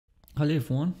Hello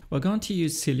everyone, we're going to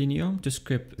use Selenium to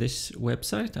scrape this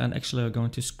website, and actually we're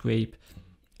going to scrape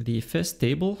the first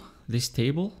table, this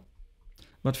table.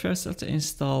 But first let's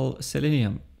install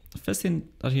Selenium. First thing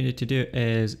that you need to do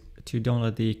is to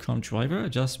download the Chrome driver.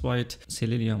 Just write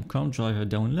Selenium Chrome driver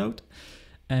download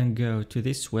and go to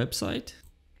this website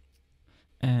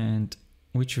and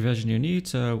which version you need.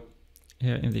 So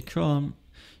here in the Chrome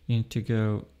you need to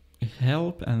go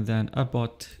help and then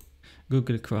about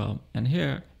Google Chrome, and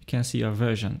here you can see your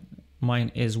version.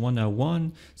 Mine is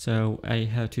 101, so I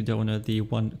have to download the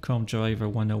Chrome driver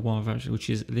 101 version,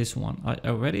 which is this one. I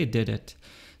already did it,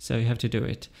 so you have to do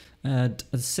it. And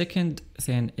the second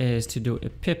thing is to do a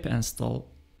pip install.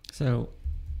 So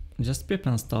just pip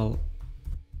install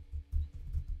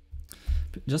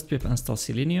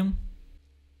Selenium.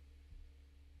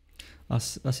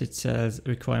 As it says,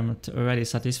 requirement already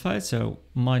satisfied, so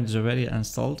mine is already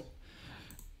installed.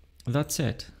 That's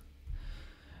it.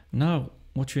 Now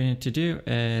what we need to do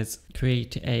is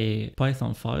create a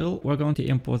Python file. We're going to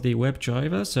import the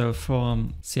WebDriver. So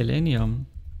from Selenium,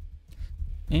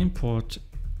 import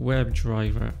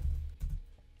WebDriver.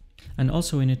 And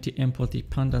also we need to import the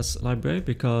pandas library,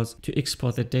 because to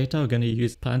export the data we're going to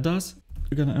use pandas.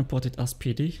 We're going to import it as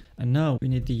PD. And now we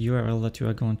need the URL that we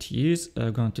are going to use.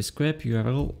 We're going to scrape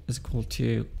URL is equal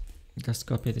to, just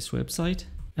copy this website.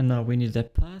 And now we need the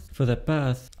path. For the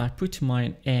path, I put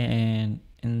mine in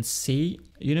C.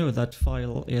 You know that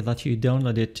file that you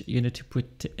downloaded, you need to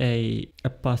put a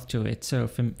path to it. So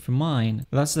for mine,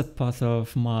 that's the path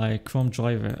of my Chrome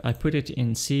driver. I put it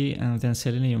in C and then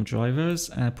Selenium drivers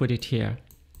and I put it here.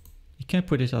 You can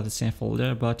put it at the same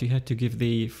folder, but you have to give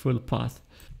the full path.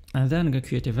 And then I'm going to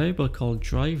create a variable called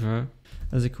driver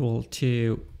is equal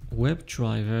to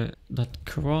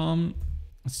WebDriver.chrome.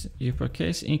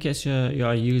 Uppercase. In case you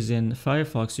are using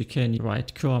Firefox, you can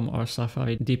write Chrome or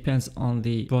Safari. It depends on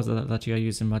the browser that you are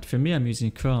using, but for me I'm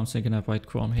using Chrome, so I'm gonna write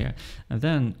Chrome here and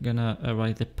then gonna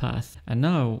write the path. And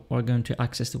now we're going to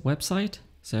access the website.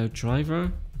 So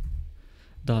driver.get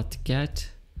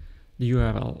the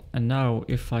URL, and now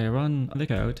if I run the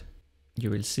code, you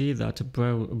will see that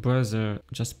browser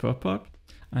just pop up.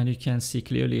 And you can see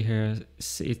clearly here,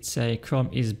 it's a Chrome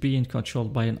is being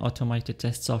controlled by an automated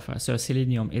test software. So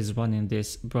Selenium is running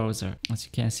this browser, as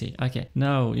you can see. Okay,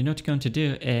 now you know what you're going to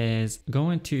do is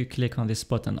going to click on this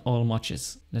button, all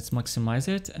matches. Let's maximize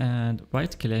it and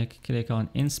right click on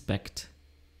inspect.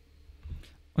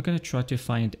 We're going to try to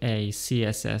find a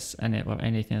CSS or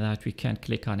anything that we can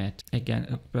click on it.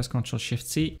 Again, press Ctrl Shift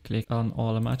C, click on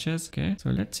all matches. Okay,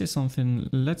 so let's see something.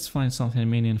 Let's find something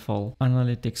meaningful.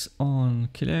 Analytics on,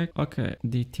 click. Okay,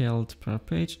 detailed per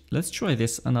page. Let's try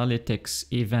this analytics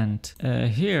event.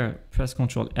 Here, press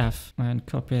Ctrl F and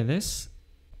copy this.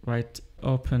 Right,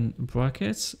 open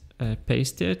brackets,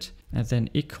 paste it, and then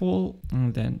equal,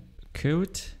 and then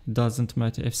quote. Doesn't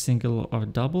matter if single or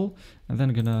double, and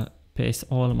then gonna paste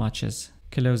all matches.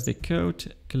 Close the quote,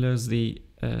 close the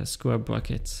square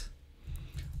brackets.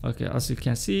 Okay, as you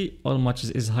can see, all matches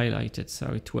is highlighted, so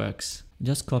it works.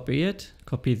 Just copy it,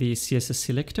 copy the CSS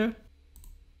selector.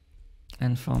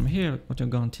 And from here, what I'm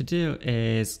going to do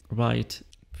is write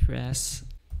press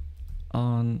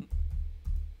on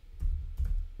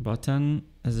button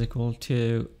is equal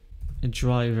to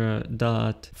driver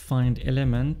dot find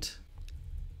element.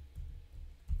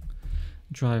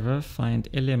 Driver find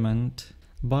element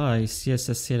by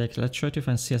CSS select. Let's try to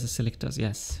find CSS selectors.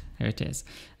 Yes, here it is.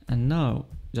 And now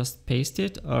just paste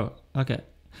it. Oh, okay.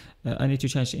 I need to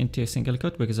change it into a single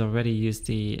quote because I already used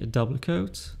the double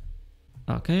quotes.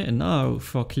 Okay, and now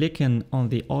for clicking on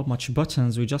the all match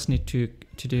buttons, we just need to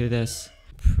do this.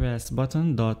 Press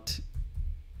button dot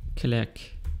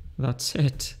click. That's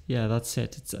it. Yeah, that's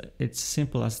it. It's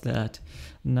simple as that.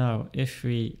 Now, if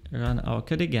we run our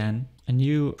code again, a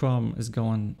new Chrome is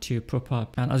going to pop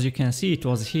up, and as you can see, it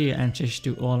was here and changed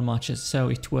to all matches, so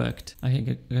it worked.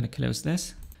 I'm gonna close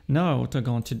this. Now, what I'm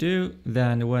going to do,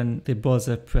 then when the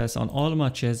browser press on all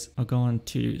matches, I'm going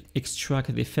to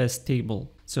extract the first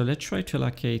table. So let's try to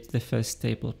locate the first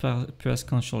table. Press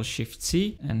Ctrl Shift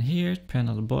C, and here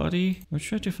panel body. We'll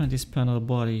try to find this panel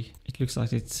body. It looks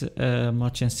like it's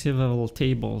matching several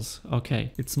tables.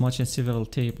 Okay, it's matching several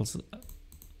tables.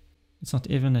 It's not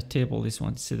even a table, this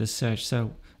one. It's the search.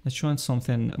 So let's try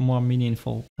something more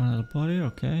meaningful. Panel body,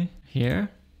 okay.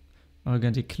 Here, we're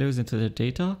going to close into the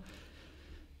data.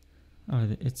 Oh,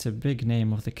 it's a big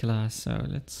name of the class. So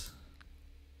let's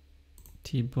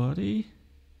t-body.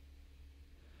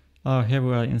 Oh, here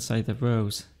we are inside the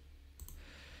rows.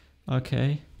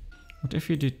 Okay. What if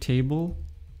you do table?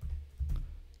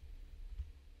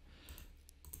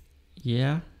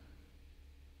 Yeah.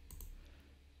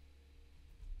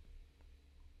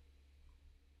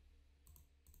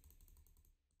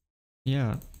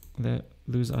 Yeah,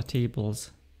 those are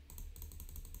tables.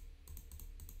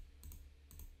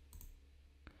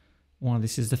 One,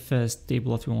 this is the first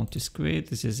table that we want to create.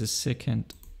 This is the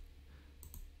second.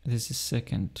 This is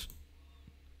second.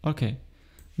 Okay,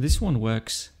 this one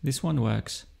works. This one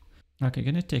works. Okay,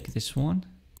 gonna take this one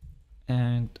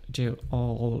and do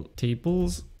all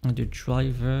tables and do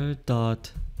driver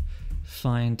dot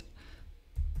find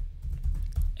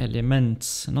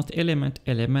elements, not element,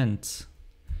 elements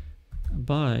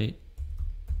by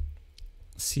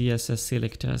CSS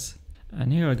selectors.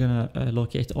 And here I'm gonna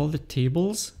locate all the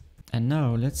tables. And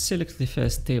now let's select the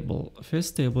first table.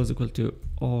 First table is equal to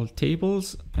all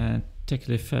tables, and take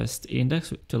the first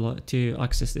index to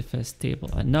access the first table.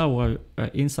 And now we're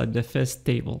inside the first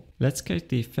table. Let's get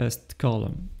the first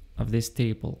column of this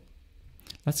table.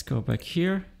 Let's go back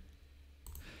here.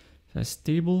 First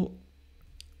table.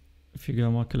 If you go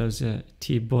more closer,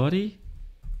 T-body.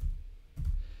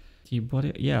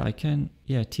 T-body, yeah, I can,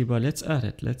 yeah, T-body, let's add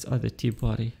it. Let's add the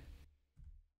T-body.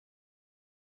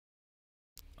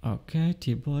 Okay,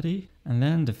 T-body. And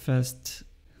then the first,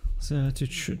 so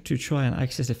to try and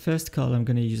access the first column, I'm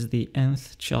going to use the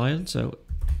nth child. So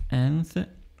nth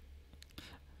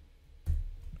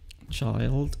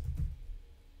child.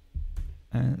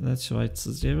 And that's right, it's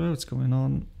 0. What's going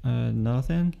on?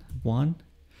 Nothing. 1.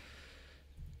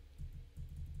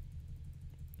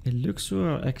 It looks we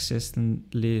are accessing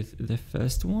the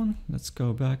first one. Let's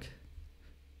go back.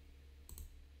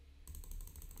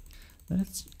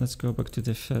 Let's go back to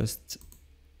the first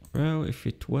row if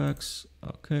it works.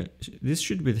 Okay, this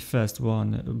should be the first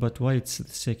one, but why it's the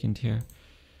second here?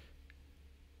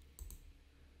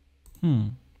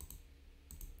 It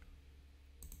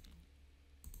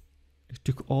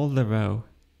took all the row.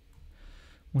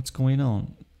 What's going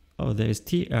on? Oh, there's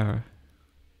TR.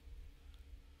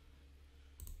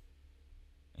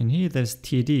 And here there's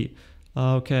TD.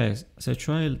 Okay, so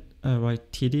try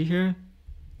write TD here.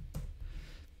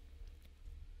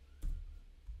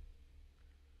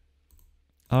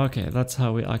 Okay, that's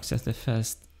how we access the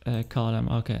first column.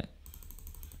 Okay,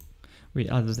 we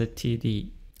added the TD.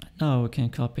 Now we can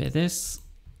copy this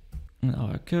in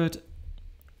our code,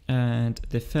 and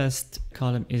the first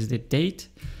column is the date.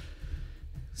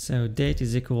 So date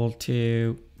is equal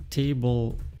to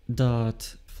table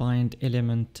dot find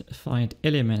elements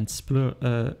plural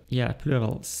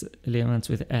elements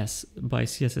with S by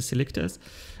CSS selectors,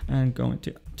 and going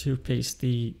to paste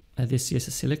the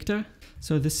CSS selector.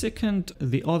 So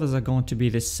the others are going to be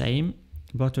the same,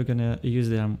 but we're gonna use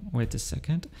them. Wait a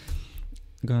second.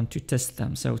 I'm going to test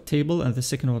them. So table, and the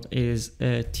second one is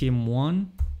team1.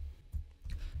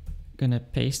 Gonna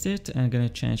paste it and gonna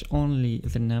change only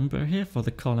the number here for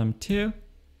the column 2.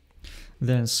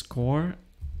 Then score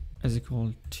is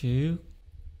equal to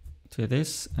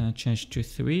this, and change to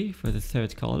 3 for the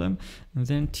third column, and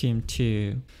then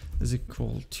team2 is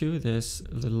equal to this,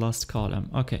 the last column.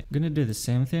 Okay, I'm gonna do the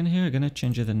same thing here. I'm gonna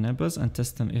change the numbers and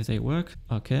test them if they work.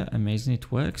 Okay, amazing,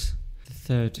 it works. The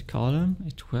third column,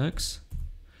 it works.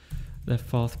 The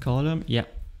fourth column, yeah,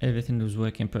 everything was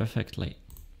working perfectly.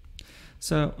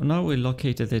 So now we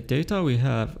located the data. We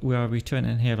are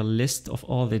returning here a list of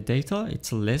all the data.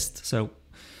 It's a list. So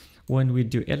when we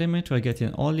do element, we're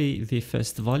getting only the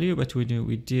first value, but we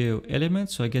do element,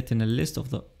 so I get in a list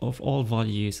of all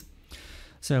values.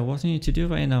 So what we need to do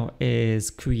right now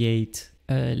is create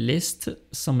a list,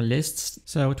 some lists.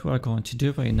 So what we're going to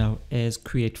do right now is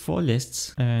create 4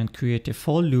 lists and create a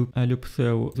for loop,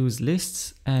 through those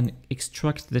lists and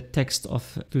extract the text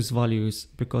of those values,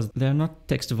 because they're not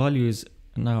text values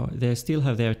now, they still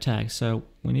have their tags. So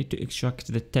we need to extract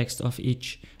the text of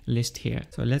each list here.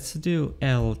 So let's do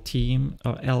L team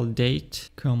or L date,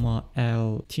 comma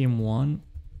L team1,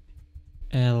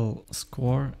 L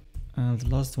score, and the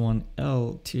last one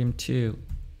L team2,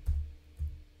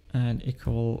 and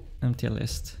equal empty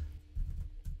list.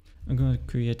 I'm going to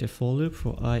create a for loop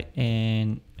for I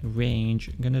in range.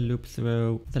 I'm going to loop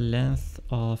through the length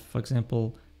of, for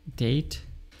example, date,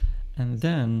 and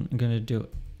then I'm going to do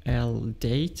L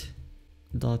date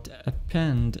dot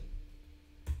append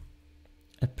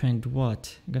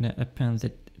what? I'm gonna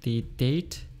append the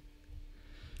date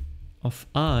of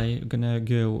I. I'm gonna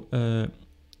go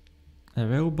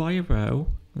row by row.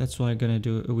 That's why I'm gonna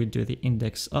we do the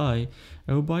index I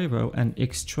row by row and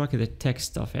extract the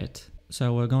text of it.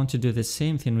 So we're going to do the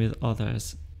same thing with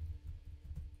others.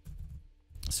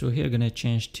 So here I'm gonna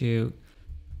change to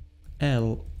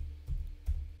L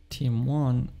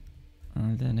team1,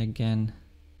 and then again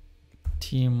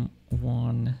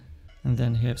team1, and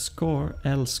then here score,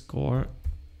 L score,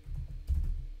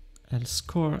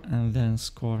 and then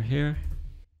score here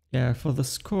Yeah, for the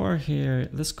score here,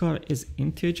 the score is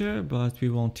integer, but we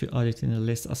want to add it in the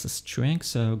list as a string.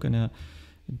 So I'm gonna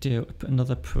do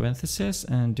another parenthesis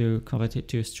and convert it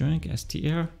to a string,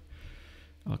 str.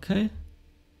 Okay.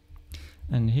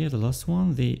 And here the last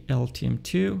one, the L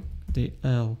team2, the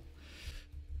L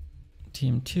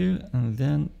team2, and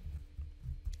then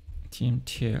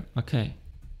team2. Okay.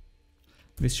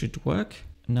 This should work.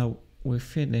 Now we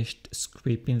finished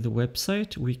scraping the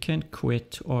website. We can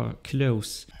quit or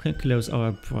close. We can close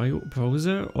our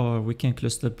browser, or we can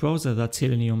close the browser that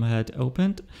Selenium had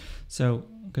opened. So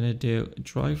I'm gonna do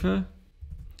driver.quit.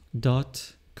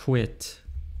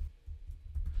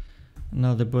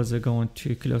 Now the browser going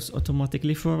to close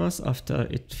automatically for us after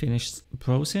it finished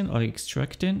browsing or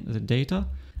extracting the data,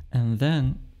 and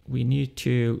then we need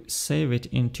to save it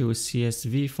into a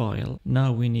CSV file.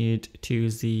 Now we need to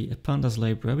use the pandas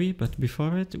library, but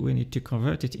before it, we need to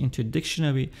convert it into a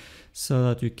dictionary so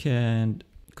that we can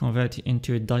convert it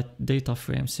into a data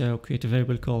frame. So create a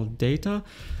variable called data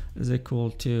is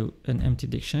equal to an empty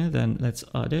dictionary. Then let's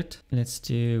add it. Let's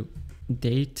do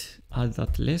date, add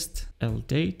that list, L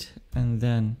date, and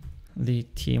then the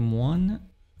team1,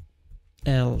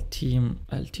 L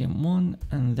team1,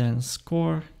 and then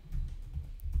score,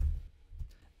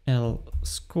 L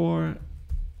score,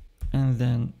 and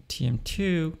then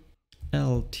team2,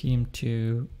 L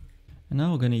team2. And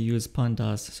now we're going to use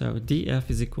pandas. So df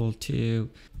is equal to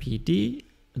pd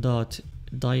dot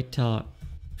data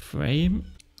frame,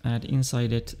 and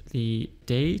inside it the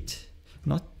date,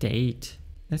 not date,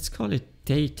 let's call it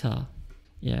data.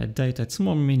 Yeah, data, it's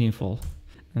more meaningful.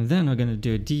 And then we're going to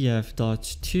do df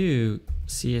dot to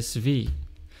csv,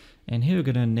 and here we're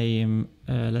going to name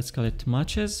let's call it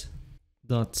matches.csv,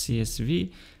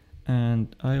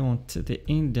 and I want the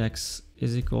index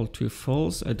is equal to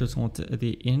false. I don't want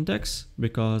the index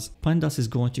because pandas is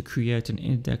going to create an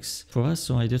index for us,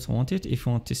 so I don't want it. If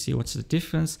you want to see what's the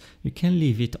difference, you can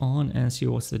leave it on and see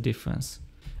what's the difference.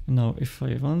 Now if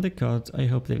I run the code, I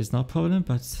hope there is no problem,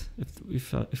 but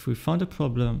if we found a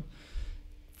problem,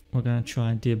 we're gonna try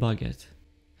and debug it.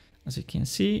 As you can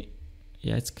see,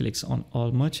 yeah, it clicks on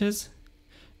all matches.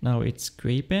 Now it's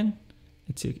scraping,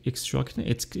 it's extracting,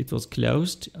 it was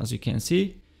closed, as you can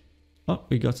see. Oh,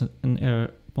 we got an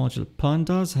error. Module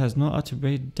pandas has no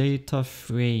attribute data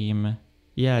frame.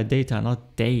 Yeah, data,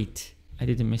 not date. I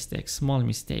did a mistake, small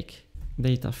mistake.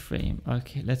 Data frame.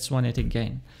 Okay, let's run it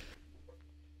again.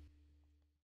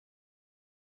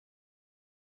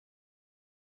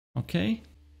 Okay.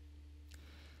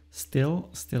 Still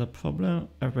a problem.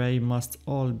 Array must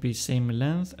all be same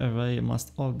length. Array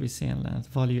must all be same length.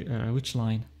 Value error. Which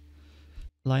line?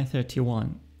 Line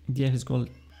 31. df is called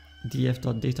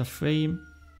df.dataframe.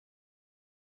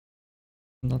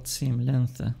 Not same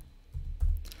length.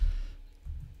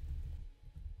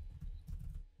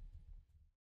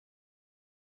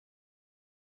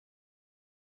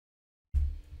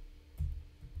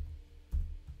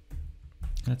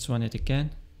 Let's run it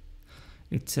again.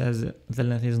 It says the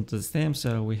length isn't the same,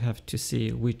 so we have to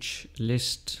see which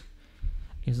list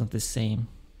is not the same.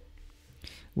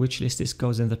 Which list is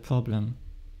causing the problem?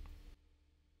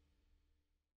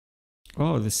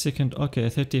 Oh, the second, okay,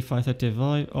 35,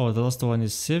 35. Oh, the last one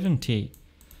is 70.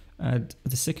 And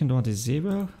the second one is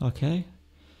 0. Okay.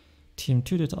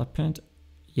 Team2.append.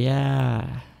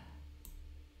 Yeah.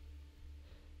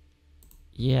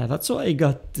 Yeah, that's why I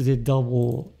got the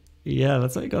double. Yeah,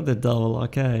 that's why I got the double.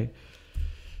 Okay.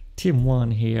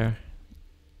 Team1 here.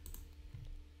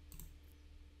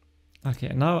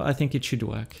 Okay, now I think it should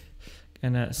work.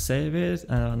 Gonna save it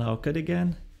and now code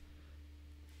again.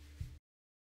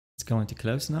 It's going to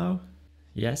close now.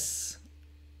 Yes.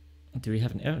 Do we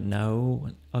have an error? No.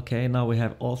 Okay, now we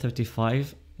have all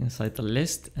 35 inside the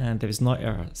list and there is no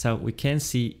error. So we can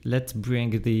see, let's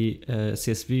bring the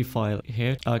CSV file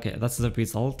here. Okay, that's the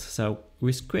result. So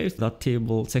we scraped that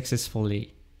table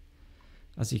successfully.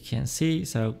 As you can see,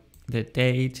 so the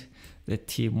date, the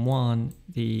team1,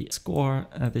 the score,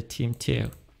 and the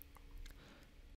team2.